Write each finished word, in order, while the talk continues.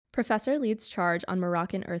Professor leads charge on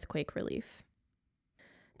Moroccan earthquake relief.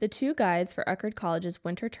 The two guides for Uckard College's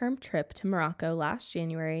winter term trip to Morocco last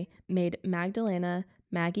January made Magdalena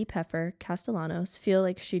Maggie Peffer Castellanos feel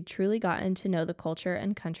like she'd truly gotten to know the culture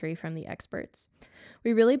and country from the experts.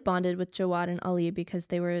 We really bonded with Jawad and Ali because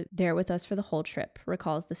they were there with us for the whole trip,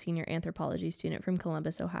 recalls the senior anthropology student from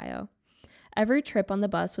Columbus, Ohio. Every trip on the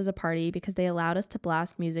bus was a party because they allowed us to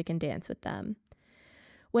blast music and dance with them.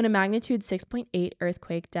 When a magnitude 6.8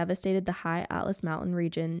 earthquake devastated the high Atlas Mountain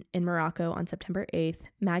region in Morocco on September 8th,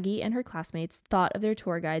 Maggie and her classmates thought of their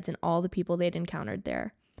tour guides and all the people they'd encountered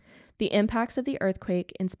there. The impacts of the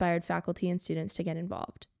earthquake inspired faculty and students to get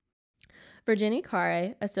involved. Virginie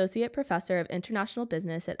Carre, Associate Professor of International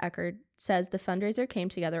Business at Eckerd, says the fundraiser came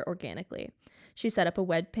together organically. She set up a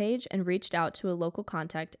web page and reached out to a local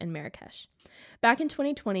contact in Marrakesh. Back in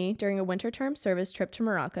 2020, during a winter term service trip to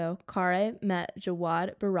Morocco, Carre met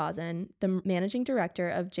Jawad Barazan, the managing director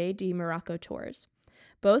of JD Morocco Tours.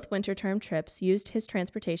 Both winter term trips used his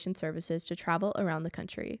transportation services to travel around the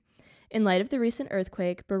country. In light of the recent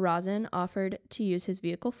earthquake, Barazan offered to use his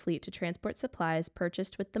vehicle fleet to transport supplies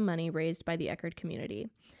purchased with the money raised by the Eckerd community.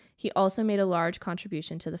 He also made a large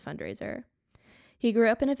contribution to the fundraiser. He grew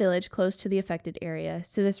up in a village close to the affected area,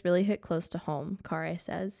 so this really hit close to home, Carre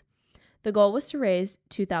says. The goal was to raise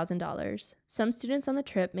 $2,000. Some students on the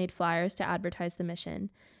trip made flyers to advertise the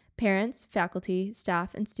mission. Parents, faculty,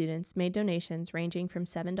 staff, and students made donations ranging from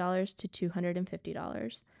 $7 to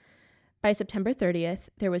 $250. By September 30th,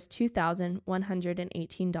 there was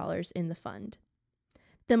 $2,118 in the fund.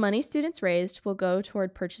 The money students raised will go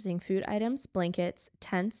toward purchasing food items, blankets,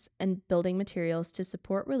 tents, and building materials to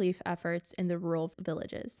support relief efforts in the rural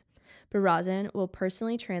villages. Barazan will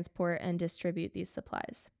personally transport and distribute these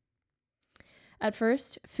supplies. At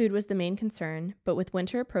first, food was the main concern, but with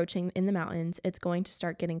winter approaching in the mountains, it's going to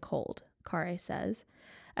start getting cold, Carre says.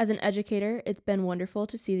 As an educator, it's been wonderful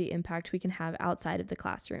to see the impact we can have outside of the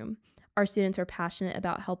classroom. Our students are passionate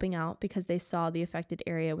about helping out because they saw the affected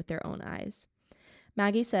area with their own eyes.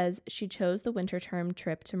 Maggie says she chose the winter term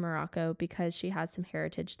trip to Morocco because she has some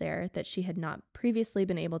heritage there that she had not previously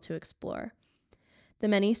been able to explore. The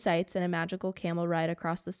many sights and a magical camel ride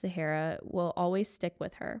across the Sahara will always stick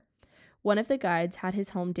with her. One of the guides had his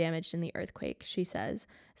home damaged in the earthquake, she says.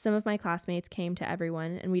 Some of my classmates came to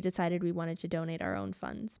everyone, and we decided we wanted to donate our own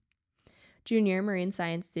funds. Junior marine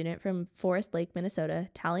science student from Forest Lake, Minnesota,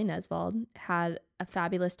 Tally Nesvald, had a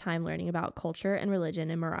fabulous time learning about culture and religion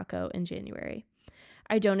in Morocco in January.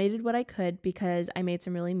 I donated what I could because I made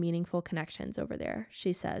some really meaningful connections over there,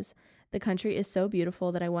 she says. The country is so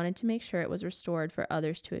beautiful that I wanted to make sure it was restored for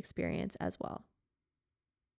others to experience as well.